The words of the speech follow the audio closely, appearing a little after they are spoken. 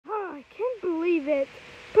believe it.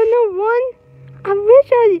 But no one, I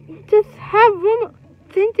wish I just have one more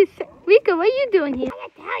thing to say. Rico, what are you doing here? I'm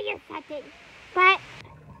gonna tell you something. But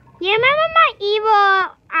you remember my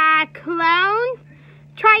evil clone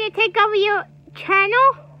trying to take over your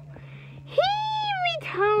channel? He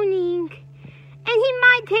returning, and he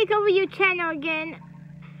might take over your channel again.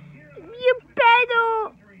 You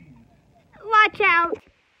better watch out.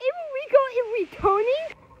 Evil Rico is returning?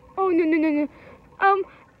 Oh, no.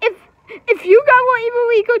 If you guys want Evil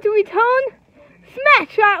Rico to return,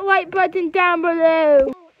 smash that like button down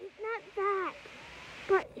below. Oh, it's not that.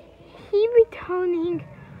 But he returning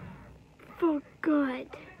for good.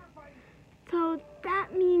 So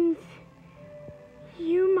that means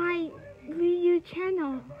you might leave your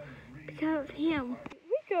channel because of him.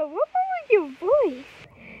 Rico, what's wrong with your voice?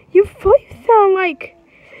 Your voice sounds like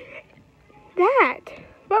that.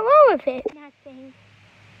 What's wrong with it? Nothing.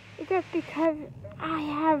 It's just because I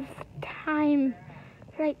have time,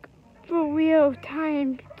 like for real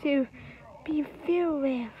time to be filled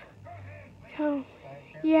with. So,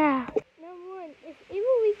 yeah. Number one, if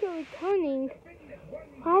Evil Rico returning,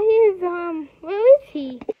 where is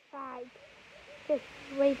he? Bye. Just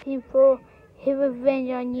waiting for his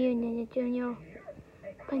revenge on you, Ninja Junior.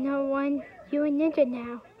 But number one, you're a ninja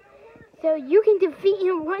now. So you can defeat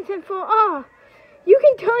him once and for all. You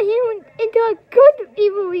can turn him into a good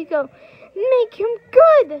Evil Rico. Make him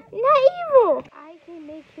good, not evil. I can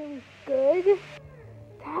make him good?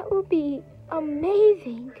 That would be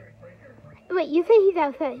amazing. Wait, you say he's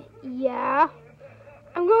outside? Yeah.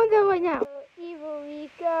 I'm going there right now. Evil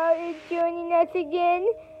Rico is joining us again.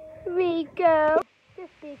 Rico,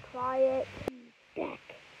 just be quiet. He's back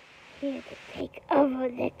here to take over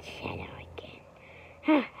the channel again.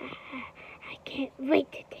 I can't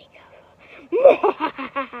wait to take over.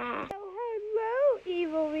 Hello,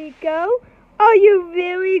 Evil Rico. Are you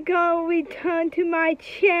really going to return to my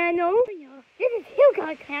channel? This is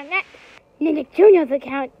Hugo's account, not Ninja Junior's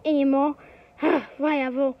account anymore.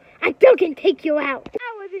 Whatever. I still can take you out.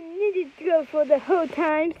 I was a ninja girl for the whole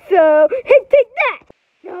time, so hey, take that.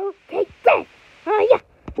 No, take this. Oh, yeah.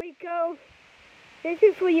 Rico, this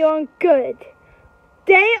is for your own good.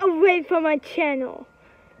 Stay away from my channel.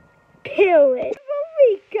 Period.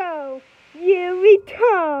 Rico, you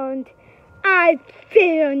returned. I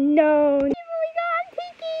feel known. Rico, I'm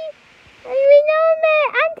Tiki. We know that.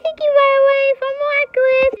 I'm Tiki, by the way, from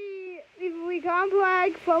Miraculous. Rico, I'm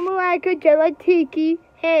Black from Miraculous, just like Tiki.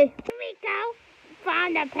 Hey. Rico,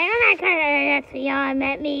 from the Planet that's beyond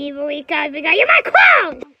met me, Evil Rico, because you're my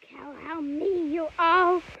clone! Don't care how mean you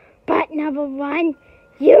are, but number one,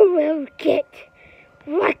 you will get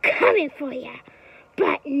what's coming for you.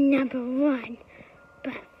 But number one,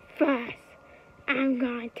 but first, I'm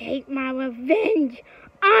gonna take my revenge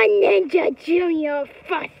on Ninja Junior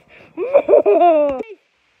first. Do what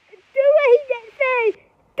he just said.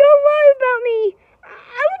 Don't worry about me. I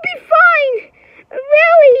will be fine.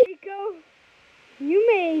 Really. Rico, you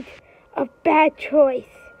made a bad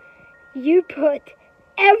choice. You put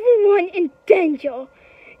everyone in danger.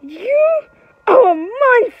 You are a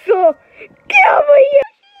monster. Get over here.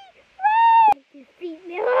 Defeat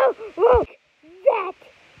me. Oh, That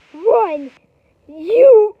one.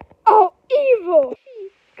 You are evil.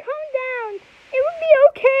 Calm down. It will be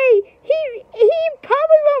okay. He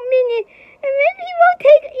probably won't mean it. And maybe he won't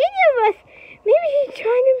take any of us. Maybe he's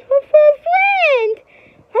trying to look for a friend.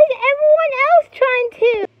 Like everyone else trying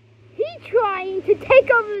to. He's trying to take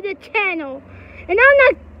over the channel. And I'm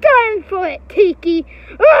not done for it, Tiki.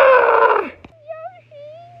 Ah! Yoshi,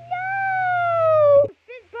 no!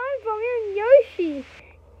 Sit down from him, Yoshi.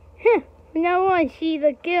 No one, she's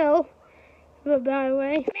a girl. But by the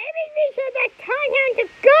way, maybe we should just turn him to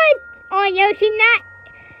good, or Yoshi not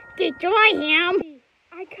destroy him.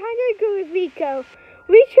 I kind of agree with Rico.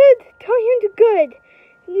 We should turn him to good.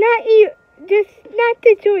 Just not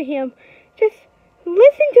destroy him. Just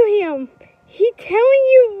listen to him. He's telling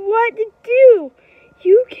you what to do.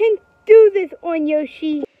 You can do this on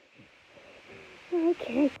Yoshi. I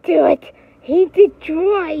can't do it. He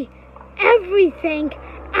destroy everything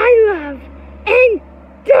I love. And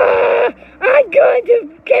I'm going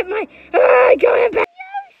to get my... going back.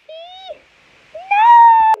 Yoshi!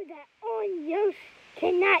 No! That on Yoshi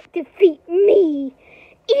cannot defeat me.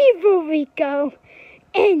 Evil Rico.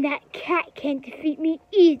 And that cat can't defeat me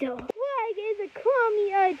either. Flag is a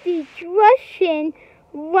crummy of destruction.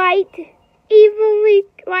 Right, Evil Rico?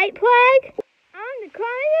 Right, Flag? I'm the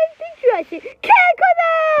crummy of destruction. Can't go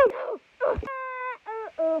down!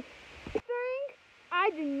 Uh-oh. I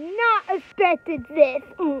did not expect this.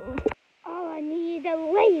 All I need is a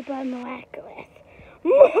ladybird miraculous.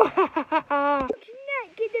 You cannot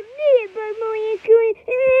get the ladybird miraculous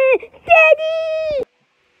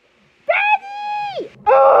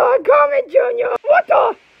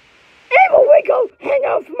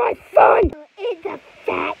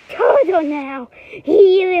Rico now.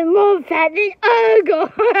 He even more fat than Urgle.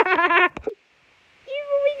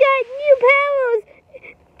 Even we got new powers.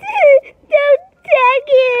 Don't tag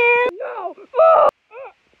him. No.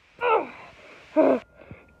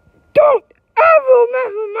 Don't ever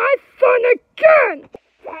mess with my son again.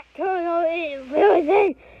 That turtle is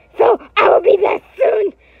frozen, so I will be back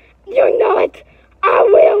soon. You know it. I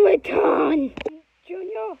will return.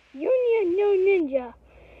 Junior, you need a new ninja.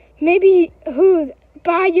 Maybe who's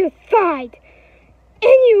by your side.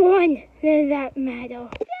 Anyone does that matter.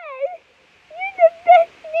 Dad, you're the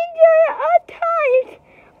best ninja of all times.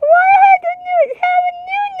 Why have a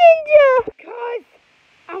new ninja? Because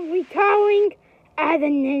I'm retiring as a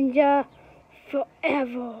ninja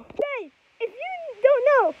forever. Hey, if you didn't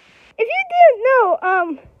know,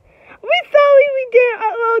 we're sorry we didn't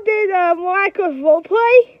upload this miraculous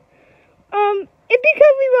roleplay. It's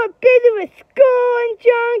because we were busy with school and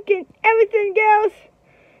junk and everything else.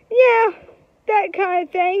 Yeah, that kind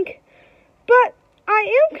of thing. But I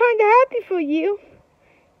am kind of happy for you.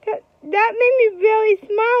 That made me really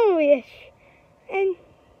smiley-ish. And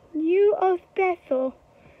you are special.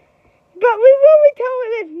 But we will return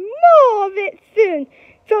with more of it soon.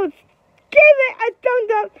 So give it a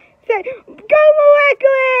thumbs up. Say, go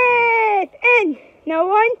Miraculous! And no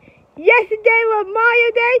one, yesterday was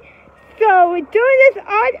Mario Day. So we're doing this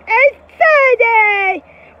on a Saturday!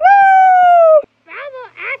 Woo! Bravo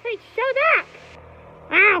actually showed up.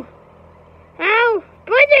 Wow. Oh,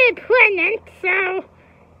 birthday present, so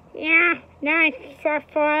yeah, nice stuff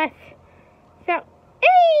for us. So,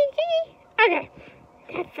 okay,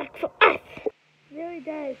 that sucks for us. It really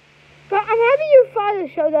does. But I'm happy your father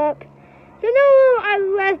showed up. So no, I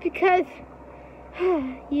left because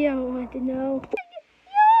you don't want to know.